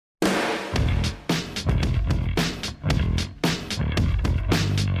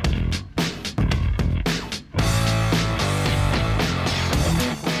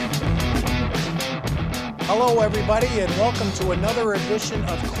Hello, everybody, and welcome to another edition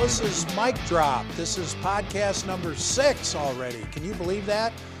of Kliss's Mic Drop. This is podcast number 6 already. Can you believe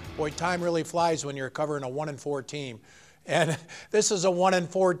that? Boy, time really flies when you're covering a 1-4 team. And this is a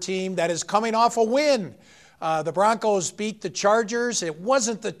 1-4 team that is coming off a win. The Broncos beat the Chargers. It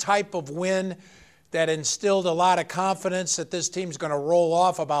wasn't the type of win that instilled a lot of confidence that this team's going to roll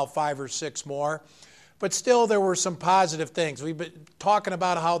off about 5 or 6 more. But still, there were some positive things. We've been talking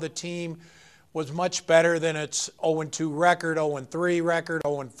about how the team was much better than its 0-2 record, 0-3 record,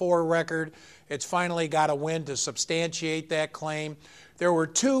 0-4 record. It's finally got a win to substantiate that claim. There were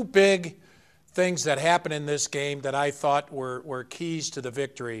 2 big things that happened in this game that I thought were keys to the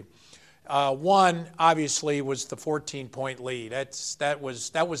victory. One, obviously, was the 14-point lead. That was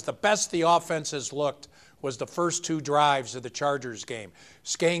the best the offense has looked, was the first 2 drives of the Chargers game.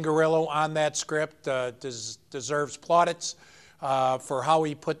 Scangarello on that script deserves plaudits for how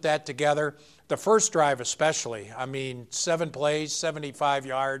he put that together. The first drive especially, 7 plays, 75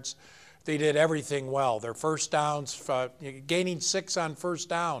 yards. They did everything well. Their first downs, gaining 6 on first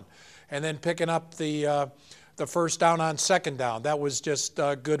down, and then picking up the first down on second down. That was just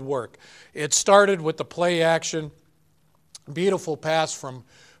good work. It started with the play action. Beautiful pass from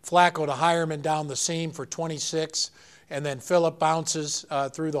Flacco to Hireman down the seam for 26, and then Phillip bounces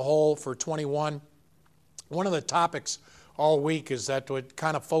through the hole for 21. One of the topics all week is that we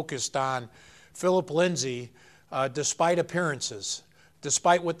kind of focused on Phillip Lindsay, despite appearances,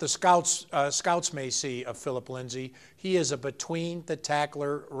 despite what the scouts may see of Phillip Lindsay, he is a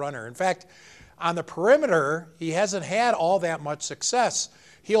between-the-tackler runner. In fact, on the perimeter, he hasn't had all that much success.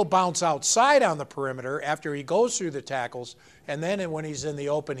 He'll bounce outside on the perimeter after he goes through the tackles, and then when he's in the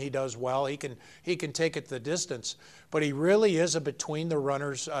open, he does well. He can take it the distance. But he really is a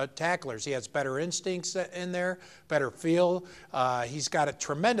between-the-runners tacklers. He has better instincts in there, better feel. He's got a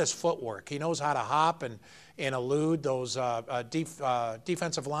tremendous footwork. He knows how to hop and elude those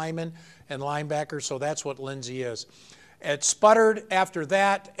defensive linemen and linebackers, so that's what Lindsay is. It sputtered after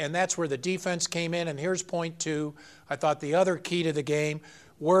that, and that's where the defense came in. And here's point 2. I thought the other key to the game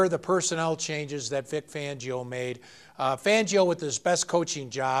were the personnel changes that Vic Fangio made. Fangio with his best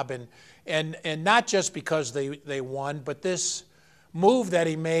coaching job, and not just because they won, but this move that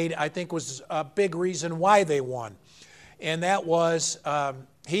he made, I think, was a big reason why they won. And that was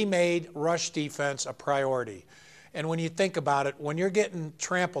he made rush defense a priority. And when you think about it, when you're getting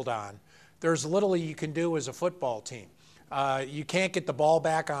trampled on, there's little you can do as a football team. You can't get the ball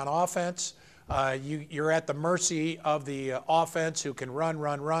back on offense. You're at the mercy of the offense, who can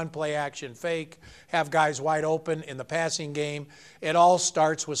run, play action fake, have guys wide open in the passing game. It all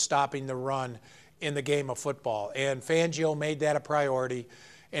starts with stopping the run in the game of football. And Fangio made that a priority,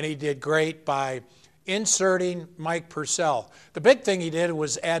 and he did great by inserting Mike Purcell. The big thing he did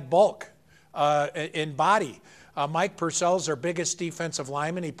was add bulk in body. Mike Purcell's our biggest defensive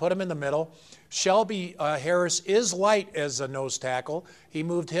lineman. He put him in the middle. Shelby Harris is light as a nose tackle. He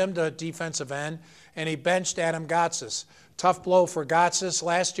moved him to defensive end, and he benched Adam Gotsis. Tough blow for Gotsis.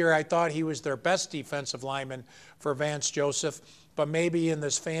 Last year I thought he was their best defensive lineman for Vance Joseph, but maybe in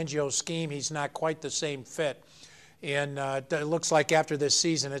this Fangio scheme he's not quite the same fit. And it looks like after this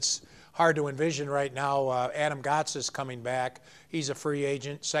season it's hard to envision right now Adam Gotsis coming back. He's a free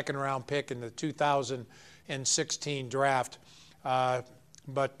agent, second-round pick in the 2016 draft.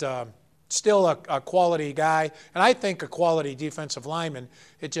 But still a quality guy, and I think a quality defensive lineman.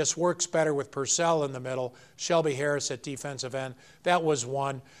 It just works better with Purcell in the middle, Shelby Harris at defensive end. That was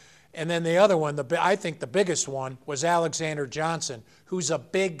one. And then the other one, I think the biggest one, was Alexander Johnson, who's a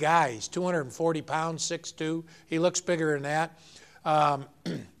big guy. He's 240 pounds, 6'2". He looks bigger than that.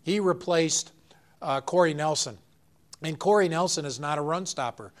 He replaced Corey Nelson. And Corey Nelson is not a run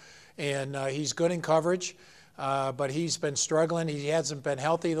stopper. And he's good in coverage. But he's been struggling. He hasn't been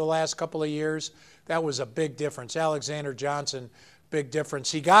healthy the last couple of years. That was a big difference. Alexander Johnson, big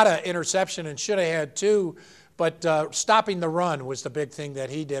difference. He got an interception and should have had 2, but stopping the run was the big thing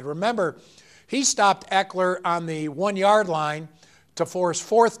that he did. Remember, he stopped Eckler on the 1-yard line to force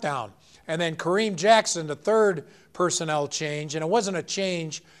 4th down. And then Kareem Jackson, the third personnel change, and it wasn't a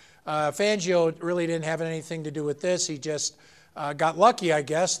change. Fangio really didn't have anything to do with this. He just got lucky, I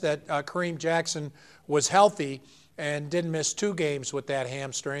guess, that Kareem Jackson was healthy and didn't miss 2 games with that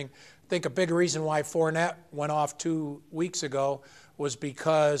hamstring. I think a big reason why Fournette went off 2 weeks ago was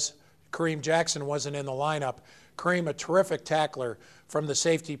because Kareem Jackson wasn't in the lineup. Kareem, a terrific tackler from the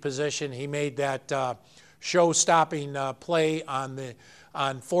safety position. He made that show-stopping play on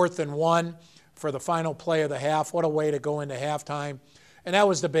 4th and 1 for the final play of the half. What a way to go into halftime. And that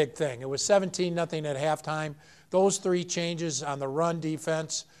was the big thing. It was 17-0 at halftime. Those 3 changes on the run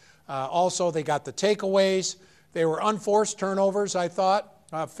defense Also, they got the takeaways. They were unforced turnovers, I thought.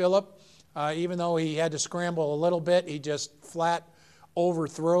 Phillip, even though he had to scramble a little bit, he just flat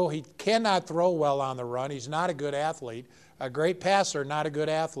overthrew. He cannot throw well on the run. He's not a good athlete. A great passer, not a good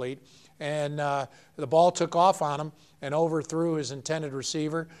athlete. And the ball took off on him and overthrew his intended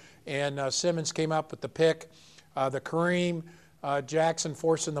receiver. And Simmons came up with the pick. The Kareem Jackson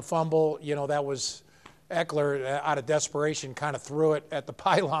forcing the fumble, that was Eckler out of desperation kind of threw it at the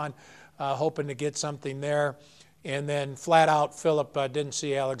pylon, hoping to get something there. And then flat out, Phillip didn't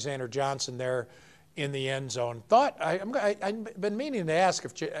see Alexander Johnson there in the end zone. I've been meaning to ask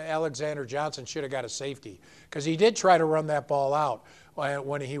if Alexander Johnson should have got a safety, because he did try to run that ball out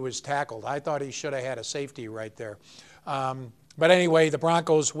when he was tackled. I thought he should have had a safety right there. But anyway, the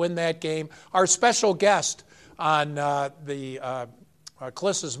Broncos win that game. Our special guest on the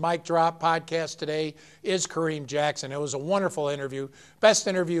Klis's Mic Drop podcast today is Kareem Jackson. It was a wonderful interview, best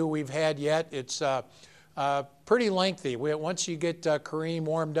interview we've had yet. It's pretty lengthy. Once you get Kareem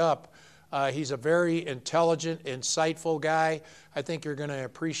warmed up, he's a very intelligent, insightful guy. I think you're going to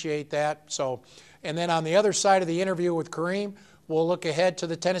appreciate that. And then on the other side of the interview with Kareem, we'll look ahead to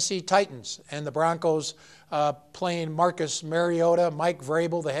the Tennessee Titans and the Broncos playing Marcus Mariota, Mike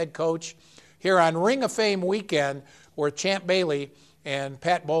Vrabel, the head coach, here on Ring of Fame weekend, where Champ Bailey and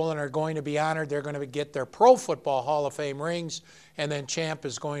Pat Bowlen are going to be honored. They're going to get their Pro Football Hall of Fame rings, and then Champ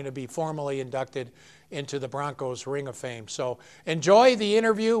is going to be formally inducted into the Broncos Ring of Fame. So enjoy the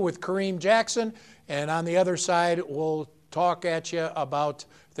interview with Kareem Jackson, and on the other side, we'll talk at you about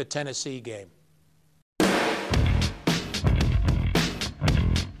the Tennessee game.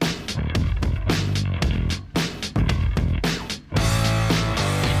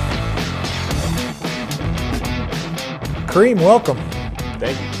 Kareem, welcome.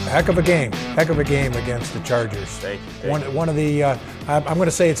 Thank you. Heck of a game against the Chargers. Thank you. One of the, I'm going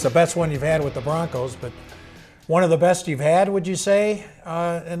to say it's the best one you've had with the Broncos, but one of the best you've had, would you say,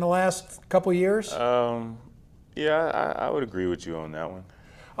 in the last couple of years? Yeah, I would agree with you on that one.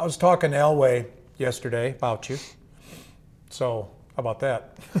 I was talking to Elway yesterday about you. So, how about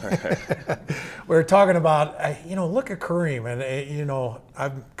that? We were talking about, look at Kareem, and,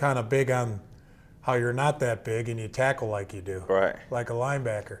 I'm kind of big on how you're not that big and you tackle like you do, right? Like a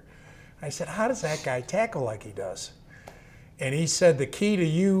linebacker. I said, how does that guy tackle like he does? And he said the key to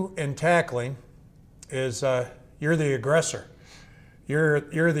you in tackling is you're the aggressor. You're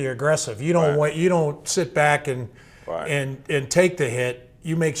the aggressive. You don't wait. You don't sit back and take the hit.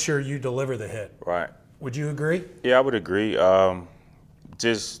 You make sure you deliver the hit. Right. Would you agree? Yeah, I would agree.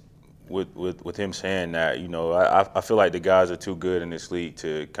 Just with him saying that, I feel like the guys are too good in this league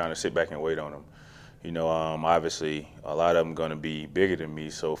to kind of sit back and wait on them. Obviously, a lot of them going to be bigger than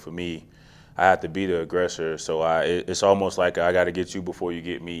me. So for me, I have to be the aggressor. So it's almost like I got to get you before you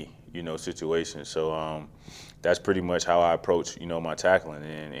get me, situation. So that's pretty much how I approach, my tackling.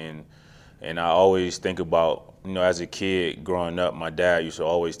 And I always think about, as a kid growing up, my dad used to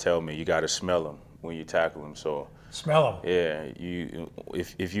always tell me, you got to smell them when you tackle them. So smell them. Yeah,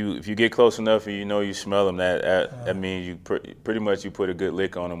 if you get close enough and you smell them, that means you pretty much you put a good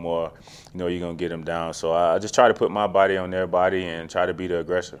lick on them, or you're gonna get them down. So I just try to put my body on their body and try to be the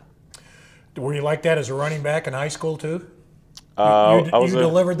aggressor. Were you like that as a running back in high school too? You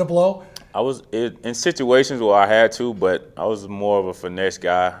delivered the blow? I was in situations where I had to, but I was more of a finesse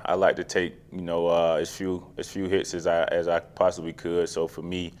guy. I like to take as few hits as I possibly could. So for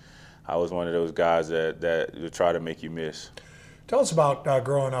me, I was one of those guys that would try to make you miss. Tell us about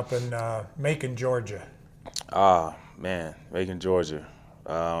growing up in Macon, Georgia. Man, Macon, Georgia.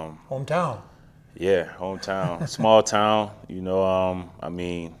 Hometown. Yeah, hometown. Small town.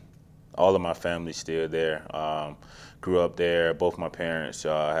 All of my family's still there. Grew up there. Both my parents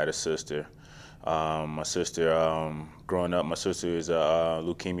had a sister. My sister, growing up, my sister is a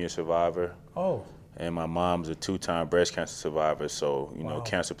leukemia survivor. Oh. And my mom's a 2-time breast cancer survivor, so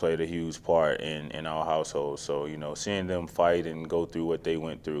cancer played a huge part in our household. So seeing them fight and go through what they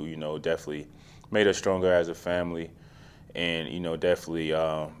went through, definitely made us stronger as a family, and definitely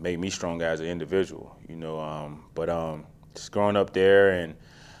made me stronger as an individual. But just growing up there, and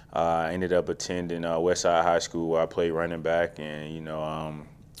I ended up attending Westside High School, where I played running back, and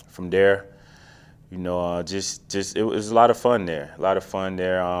from there. It was a lot of fun there.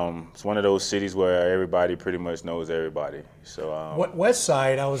 It's one of those cities where everybody pretty much knows everybody. So West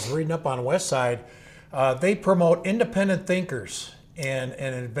Side, I was reading up on West Side. They promote independent thinkers and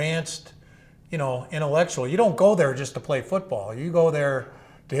advanced, intellectual. You don't go there just to play football. You go there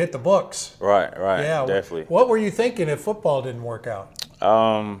to hit the books. Right. Yeah, definitely. What were you thinking if football didn't work out?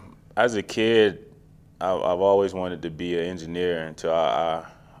 As a kid, I've always wanted to be an engineer until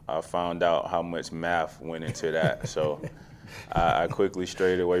I found out how much math went into that. So I quickly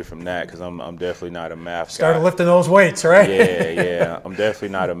strayed away from that because I'm definitely not a math guy. Started lifting those weights, right? Yeah. I'm definitely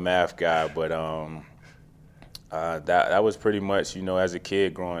not a math guy, but that was pretty much, as a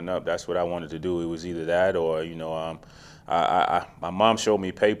kid growing up, that's what I wanted to do. It was either that or, my mom showed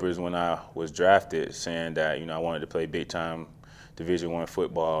me papers when I was drafted saying that, I wanted to play big time Division I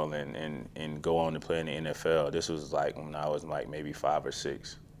football and go on to play in the NFL. This was like when I was like maybe 5 or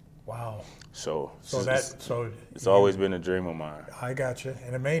 6. Wow. So it's always been a dream of mine. I got you,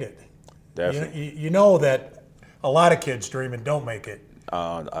 and it made it. Definitely. You know that a lot of kids dream and don't make it.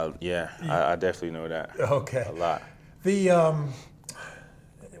 I definitely know that. Okay. A lot.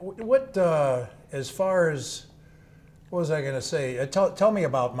 As far as, what was I going to say? Tell me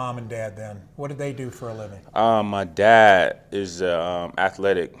about mom and dad then. What did they do for a living? My dad is an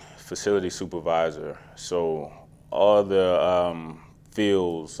athletic facility supervisor. So all the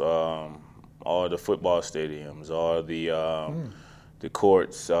fields, all the football stadiums, all the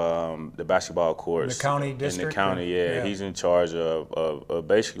courts, the basketball courts. In the county district? In the county, yeah. He's in charge of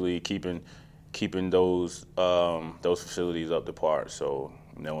basically keeping those facilities up to par. So,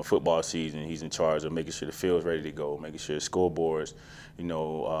 in football season, he's in charge of making sure the field's ready to go, making sure the scoreboards,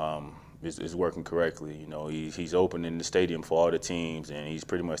 is working correctly. He's opening the stadium for all the teams, and he's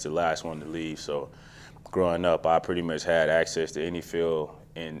pretty much the last one to leave. So, growing up, I pretty much had access to any field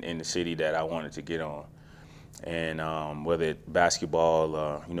in the city that I wanted to get on. And whether it's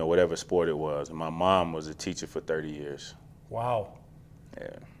basketball, whatever sport it was. And my mom was a teacher for 30 years. Wow.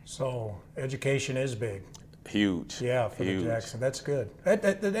 Yeah. So education is big. Huge. Yeah, for the Jackson. That's good. Did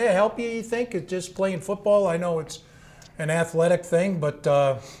that help you think, just playing football? I know it's an athletic thing, but,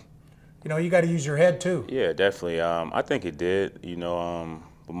 you got to use your head too. Yeah, definitely. I think it did.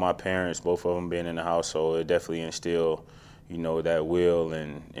 With my parents, both of them being in the household, it definitely instilled that will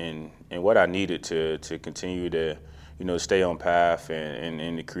and what I needed to continue to, stay on path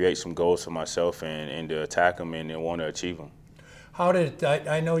and to create some goals for myself and to attack them and want to achieve them. How did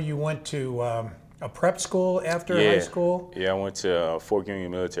I know you went to a prep school after high school? Yeah, I went to Fort Union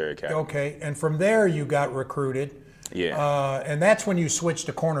Military Academy. Okay, and from there you got recruited. Yeah. And that's when you switched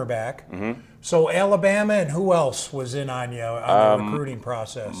to cornerback. Mm-hmm. So Alabama, and who else was in on you on the recruiting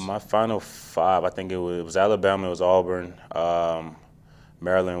process? My final 5, I think it was Alabama, it was Auburn,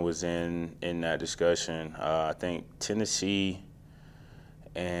 Maryland was in that discussion. I think Tennessee,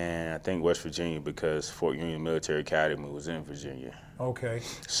 and I think West Virginia, because Fort Union Military Academy was in Virginia. Okay.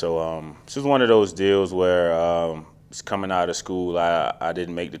 So this was one of those deals where coming out of school, I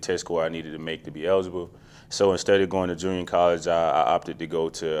didn't make the test score I needed to make to be eligible. So instead of going to junior college, I opted to go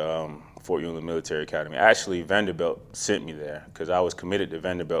to Fort Union Military Academy. Actually, Vanderbilt sent me there because I was committed to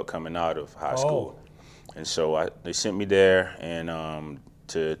Vanderbilt coming out of high school. And so they sent me there and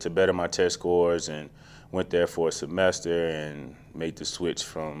to better my test scores, and went there for a semester and made the switch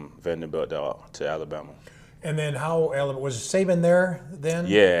from Vanderbilt to Alabama. And then how was Saban there then?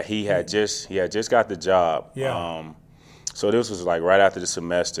 Yeah, he had just got the job. Yeah. So this was like right after the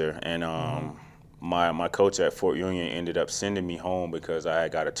semester, and my coach at Fort Union ended up sending me home because I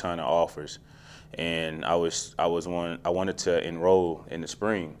had got a ton of offers, and I wanted to enroll in the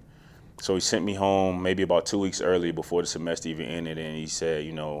spring. So he sent me home maybe about 2 weeks early before the semester even ended, and he said,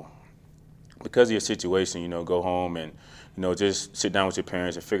 because of your situation, go home and, just sit down with your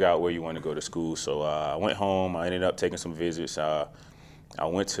parents and figure out where you want to go to school. So I went home. I ended up taking some visits. I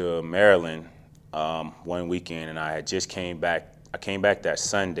went to Maryland one weekend, and I just came back. I came back that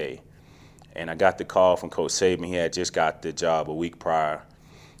Sunday, and I got the call from Coach Saban. He had just got the job a week prior,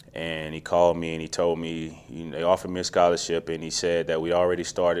 and he called me and he told me they offered me a scholarship, and he said that we already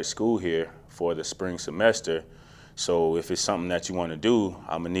started school here for the spring semester. So if it's something that you want to do,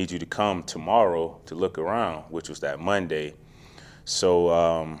 I'm going to need you to come tomorrow to look around, which was that Monday.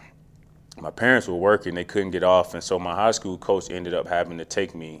 So my parents were working. They couldn't get off. And so my high school coach ended up having to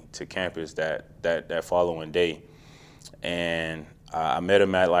take me to campus that following day. And I met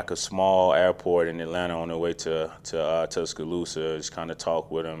him at like a small airport in Atlanta on the way to Tuscaloosa, just kind of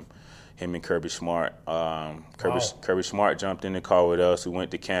talked with him. Him and Kirby Smart. Kirby Smart jumped in the car with us. We went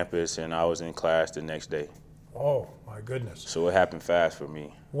to campus, and I was in class the next day. Oh, my goodness. So it happened fast for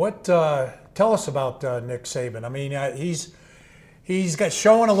me. What? Tell us about Nick Saban. I mean, he's got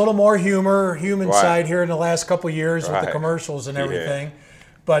showing a little more human side here in the last couple of years with the commercials and everything. Yeah.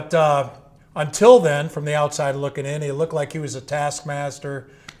 But until then, from the outside looking in, he looked like he was a taskmaster.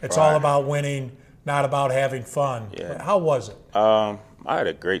 It's all about winning, not about having fun. Yeah. How was it? I had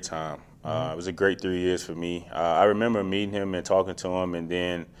a great time. It was a great 3 years for me. I remember meeting him and talking to him, and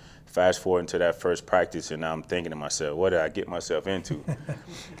then fast forward into that first practice, and I'm thinking to myself, what did I get myself into?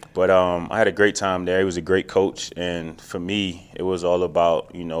 But I had a great time there. He was a great coach, and for me, it was all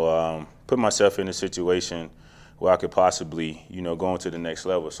about, putting myself in a situation where I could possibly, go into the next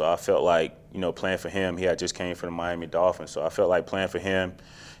level. So I felt like, playing for him, he had just came from the Miami Dolphins, so I felt like playing for him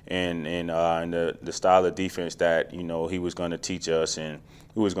and the style of defense that, he was going to teach us, and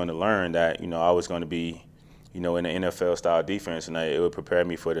we was going to learn that, I was going to be, in the NFL-style defense, and it would prepare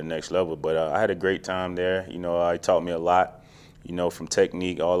me for the next level. But I had a great time there. He taught me a lot, from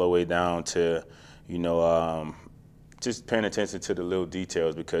technique all the way down to, just paying attention to the little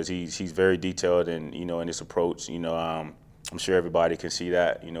details, because he's very detailed in, in his approach. I'm sure everybody can see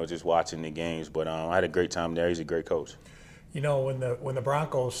that, just watching the games. But I had a great time there. He's a great coach. When the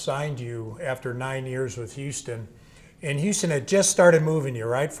Broncos signed you after 9 years with Houston, and Houston had just started moving you,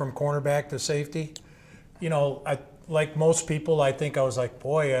 right, from cornerback to safety. Like most people, I think I was like,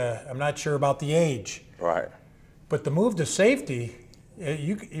 boy, I'm not sure about the age. Right. But the move to safety,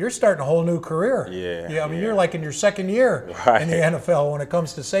 you're starting a whole new career. Yeah. You're like in your second year in the NFL when it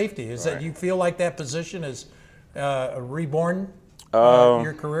comes to safety. Is that you feel like that position is reborn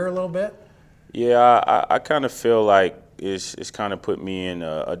your career a little bit? Yeah, I kind of feel like it's kind of put me in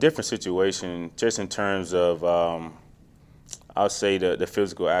a different situation, just in terms of I'll say the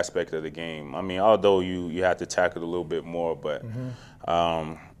physical aspect of the game. I mean, although you have to tackle a little bit more, but you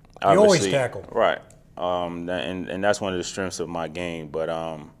always tackle, right? And that's one of the strengths of my game. But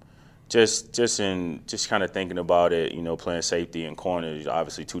just kind of thinking about it, playing safety and corner is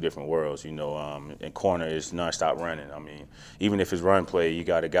obviously two different worlds. And corner is nonstop running. I mean, even if it's run play, you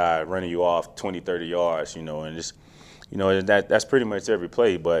got a guy running you off 20, 30 yards. And just that's pretty much every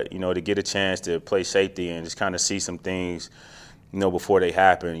play. But to get a chance to play safety and just kind of see some things, before they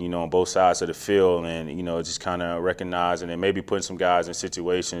happen, on both sides of the field, and, just kind of recognizing and maybe putting some guys in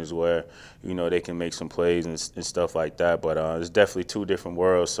situations where, they can make some plays and stuff like that. But it's definitely two different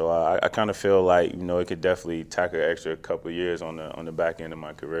worlds. So I kind of feel like, it could definitely tack an extra couple of years on the back end of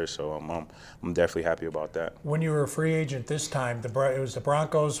my career. So I'm definitely happy about that. When you were a free agent this time, it was the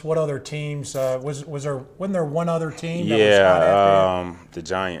Broncos. What other teams? Wasn't there one other team that was hot after you? The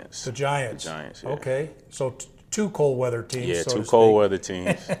Giants. The Giants. Yeah. Okay. So two cold weather teams. Yeah, so two cold weather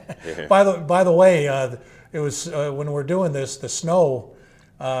teams. Yeah. By the way, it was when we're doing this, the snow.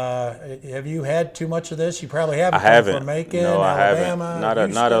 Have you had too much of this? You probably haven't. I haven't. From Macon, no, I Alabama,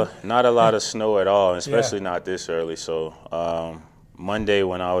 haven't. Not a lot of snow at all, especially not this early. So Monday,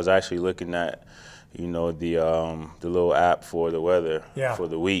 when I was actually looking at, the little app for the weather for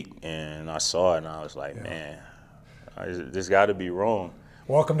the week, and I saw it, and I was like, man, this got to be wrong.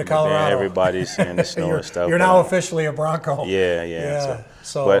 Welcome to Colorado. Man, everybody's seeing the snow and stuff. You're now officially a Bronco. Yeah.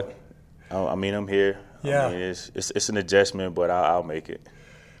 So, but I'm here. Yeah. I mean, it's an adjustment, but I'll make it.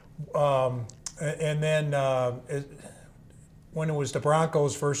 And then when it was the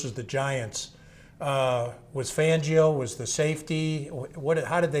Broncos versus the Giants, was Fangio, was the safety?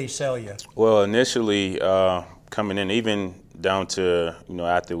 How did they sell you? Well, initially coming in, even down to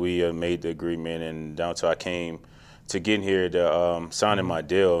after we made the agreement, and down to I came to getting here to signing my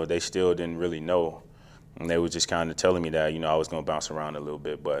deal, they still didn't really know. And they were just kind of telling me that, I was going to bounce around a little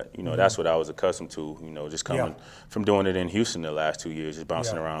bit. But, that's what I was accustomed to, just coming from doing it in Houston the last 2 years, just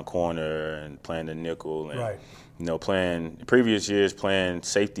bouncing around corner and playing the nickel. And, playing previous years, playing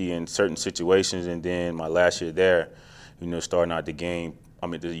safety in certain situations. And then my last year there, starting out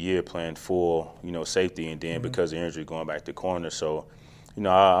the year playing full, safety. And then because of injury, going back to corner. So,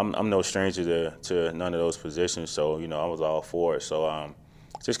 I'm no stranger to none of those positions. So, I was all for it. So,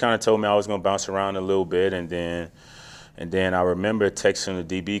 just kind of told me I was going to bounce around a little bit, and then I remember texting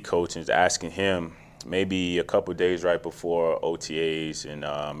the DB coach and asking him maybe a couple of days right before OTAs and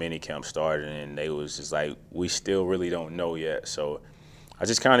minicamp started, and they was just like, we still really don't know yet. So I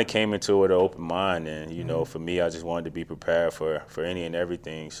just kind of came into it with an open mind, and for me, I just wanted to be prepared for any and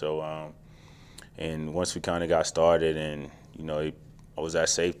everything. So and once we kind of got started, and I was at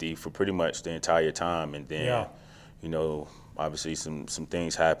safety for pretty much the entire time, and then obviously some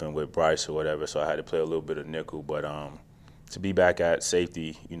things happened with Bryce or whatever, so I had to play a little bit of nickel. But to be back at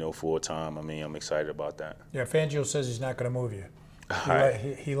safety, full time, I mean, I'm excited about that. Yeah, Fangio says he's not going to move you.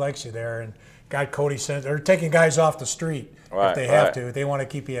 He likes you there, and got Cody said they're taking guys off the street if they have to. They want to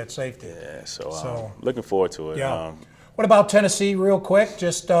keep you at safety. Yeah, so looking forward to it. Yeah. What about Tennessee, real quick?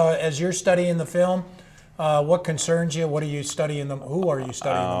 Just as you're studying the film, what concerns you? What are you studying them? Who are you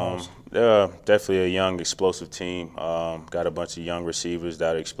studying the most? They're definitely a young, explosive team. Got a bunch of young receivers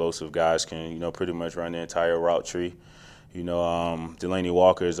that are explosive guys, can pretty much run the entire route tree. Delanie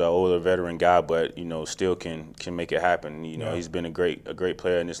Walker is an older veteran guy, but still can make it happen. He's been a great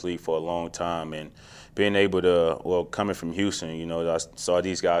player in this league for a long time, and being able to coming from Houston, I saw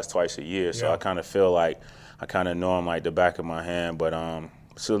these guys twice a year, so I kind of feel like I kind of know them like the back of my hand. But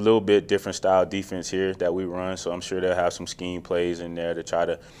it's a little bit different style defense here that we run, so I'm sure they'll have some scheme plays in there to try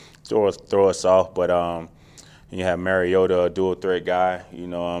to throw us off. But you have Mariota, a dual threat guy,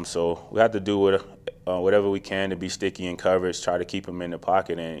 so we have to do whatever we can to be sticky in coverage, try to keep them in the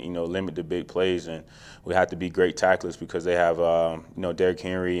pocket, and limit the big plays. And we have to be great tacklers because they have Derrick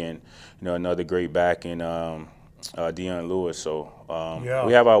Henry and another great back in Deion Lewis. So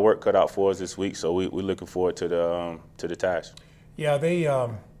we have our work cut out for us this week. So we're looking forward to the task. Yeah, they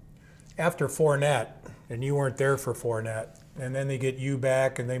after Fournette, and you weren't there for Fournette, and then they get you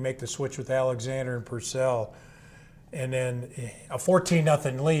back and they make the switch with Alexander and Purcell. And then a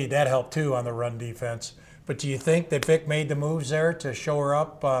 14-0 lead, that helped too on the run defense. But do you think that Vic made the moves there to show her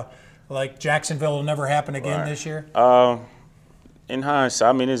up like Jacksonville will never happen again this year? In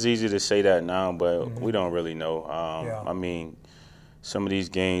hindsight, it's easy to say that now, but we don't really know. Some of these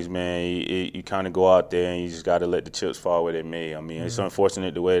games, man, you kind of go out there and you just got to let the chips fall where they may. It's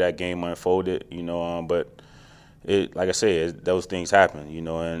unfortunate the way that game unfolded, but like I said, those things happen,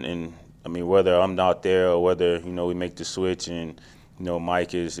 and whether I'm not there or whether, we make the switch and,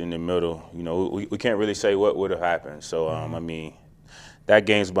 Mike is in the middle, we can't really say what would have happened. So, that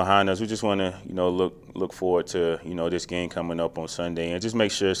game's behind us. We just want to, look forward to, this game coming up on Sunday and just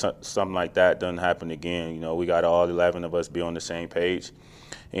make sure something like that doesn't happen again. We got all 11 of us be on the same page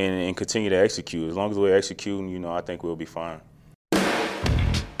and continue to execute. As long as we're executing, I think we'll be fine.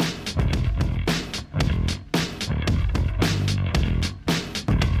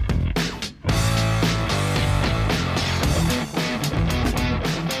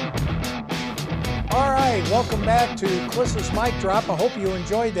 Welcome back to Klis's Mic Drop. I hope you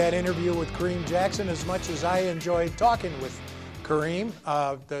enjoyed that interview with Kareem Jackson as much as I enjoyed talking with Kareem.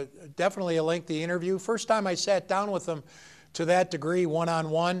 Definitely a lengthy interview. First time I sat down with him to that degree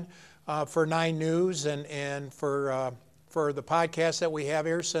one-on-one for 9 News and for the podcast that we have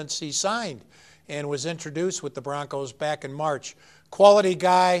here since he signed and was introduced with the Broncos back in March. Quality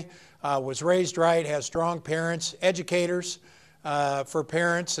guy, was raised right, has strong parents, educators, for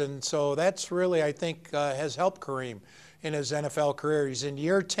parents, and so that's really, I think, has helped Kareem in his NFL career. He's in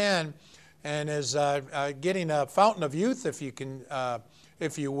year 10 and is getting a fountain of youth,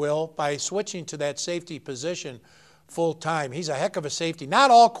 if you will, by switching to that safety position full time. He's a heck of a safety.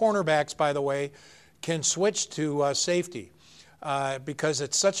 Not all cornerbacks, by the way, can switch to safety because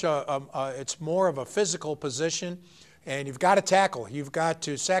it's it's more of a physical position, and you've got to tackle. You've got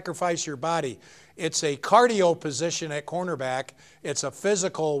to sacrifice your body. It's a cardio position at cornerback. It's a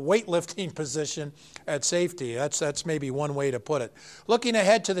physical weightlifting position at safety. That's maybe one way to put it. Looking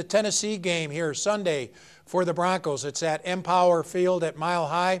ahead to the Tennessee game here Sunday for the Broncos. It's at Empower Field at Mile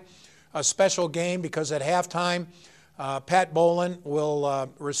High. A special game because at halftime, Pat Bowlen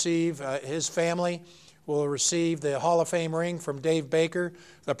will receive, his family will receive the Hall of Fame ring from Dave Baker,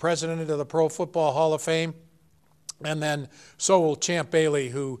 the president of the Pro Football Hall of Fame. And then so will Champ Bailey,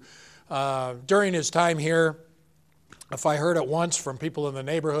 who during his time here, if I heard it once from people in the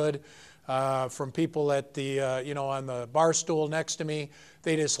neighborhood, from people at the, on the bar stool next to me,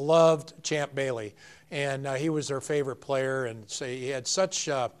 they just loved Champ Bailey. And he was their favorite player, and so he had such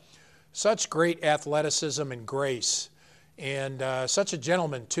great athleticism and grace, and such a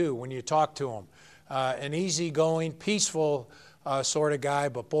gentleman, too, when you talk to him. An easygoing, peaceful sort of guy,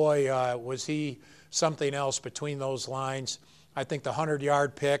 but boy, was he something else between those lines. I think the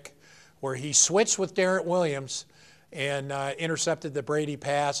 100-yard pick, where he switched with Darrent Williams and intercepted the Brady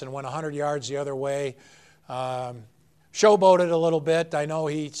pass and went 100 yards the other way. Showboated a little bit. I know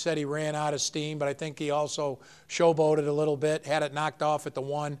he said he ran out of steam, but I think he also showboated a little bit, had it knocked off at the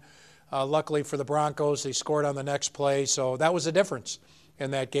 1. Luckily for the Broncos, they scored on the next play, so that was the difference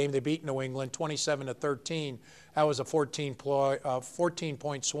in that game. They beat New England 27-13. That was a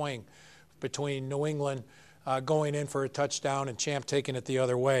 14-point swing between New England going in for a touchdown and Champ taking it the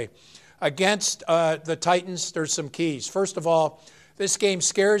other way. Against the Titans, there's some keys. First of all, this game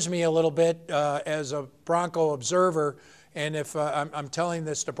scares me a little bit as a Bronco observer, and if I'm telling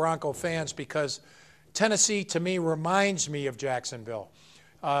this to Bronco fans because Tennessee, to me, reminds me of Jacksonville.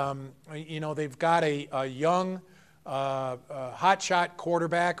 They've got a young, hotshot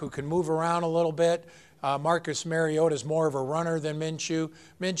quarterback who can move around a little bit. Marcus Mariota is more of a runner than Minshew.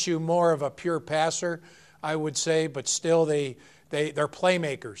 Minshew more of a pure passer, I would say, but still they're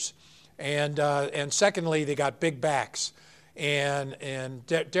playmakers. And secondly, they got big backs. And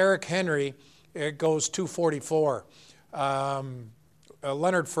Derrick Henry, it goes 244.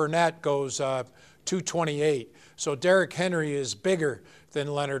 Leonard Fournette goes 228. So Derrick Henry is bigger than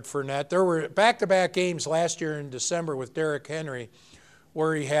Leonard Fournette. There were back-to-back games last year in December with Derrick Henry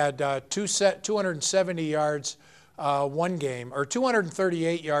where he had 270 yards one game, or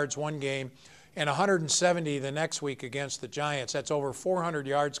 238 yards one game, and 170 the next week against the Giants. That's over 400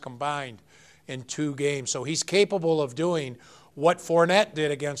 yards combined in 2 games. So he's capable of doing what Fournette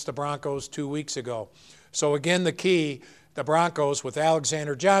did against the Broncos 2 weeks ago. So again, the key, the Broncos with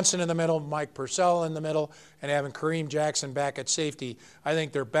Alexander Johnson in the middle, Mike Purcell in the middle, and having Kareem Jackson back at safety, I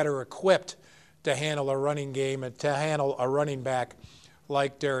think they're better equipped to handle a running game and to handle a running back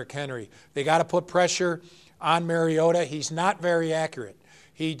like Derrick Henry. They got to put pressure on Mariota. He's not very accurate.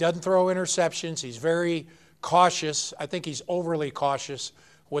 He doesn't throw interceptions. He's very cautious. I think he's overly cautious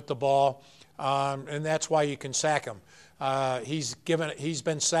with the ball, and that's why you can sack him. He's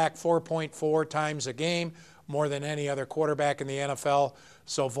been sacked 4.4 times a game, more than any other quarterback in the NFL.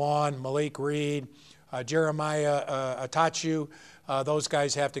 So Vaughn, Malik Reed, Jeremiah Atachu, those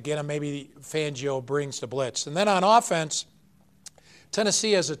guys have to get him. Maybe Fangio brings the blitz. And then on offense,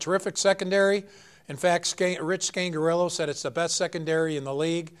 Tennessee has a terrific secondary. In fact, Rich Scangarello said it's the best secondary in the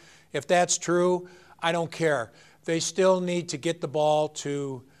league. If that's true, I don't care. They still need to get the ball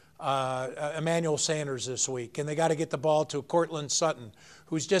to Emmanuel Sanders this week, and they got to get the ball to Courtland Sutton,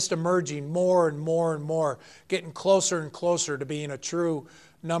 who's just emerging more and more and more, getting closer and closer to being a true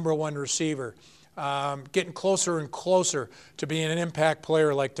number one receiver, getting closer and closer to being an impact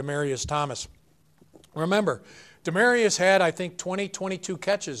player like Demaryius Thomas. Remember, Demaryius had, I think, 22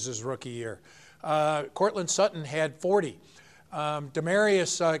 catches his rookie year. Courtland Sutton had 40.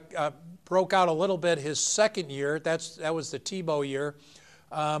 Demaryius broke out a little bit his second year. That was the Tebow year.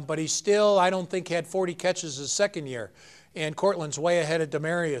 But he still, I don't think, had 40 catches his second year. And Courtland's way ahead of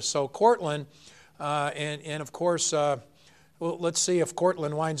Demaryius. So Courtland, and of course, well, let's see if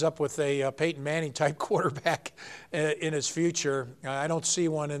Courtland winds up with a Peyton Manning-type quarterback in his future. I don't see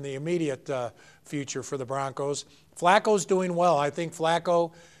one in the immediate future for the Broncos. Flacco's doing well. I think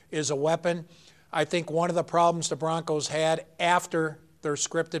Flacco is a weapon. I think one of the problems the Broncos had after their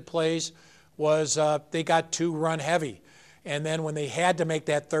scripted plays was they got too run-heavy. And then when they had to make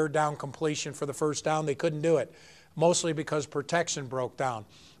that third down completion for the first down, they couldn't do it, mostly because protection broke down.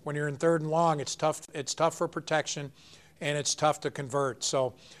 When you're in third and long, it's tough for protection, and it's tough to convert.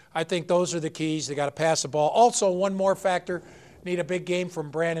 So I think those are the keys. They got to pass the ball. Also, one more factor, need a big game from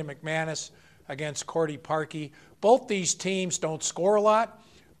Brandon McManus against Cody Parkey. Both these teams don't score a lot.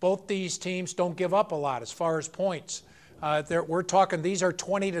 Both these teams don't give up a lot as far as points. We're talking, these are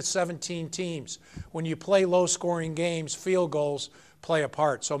 20 to 17 teams. When you play low-scoring games, field goals play a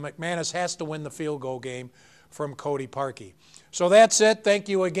part. So McManus has to win the field goal game from Cody Parkey. So that's it. Thank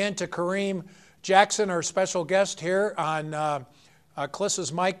you again to Kareem Jackson, our special guest here on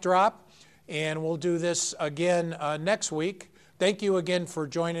Kliss's Mic Drop. And we'll do this again next week. Thank you again for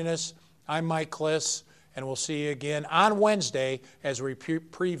joining us. I'm Mike Kliss, and we'll see you again on Wednesday as we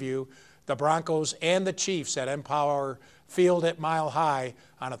preview the Broncos and the Chiefs at Empower Field at Mile High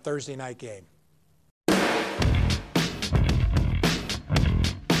on a Thursday night game.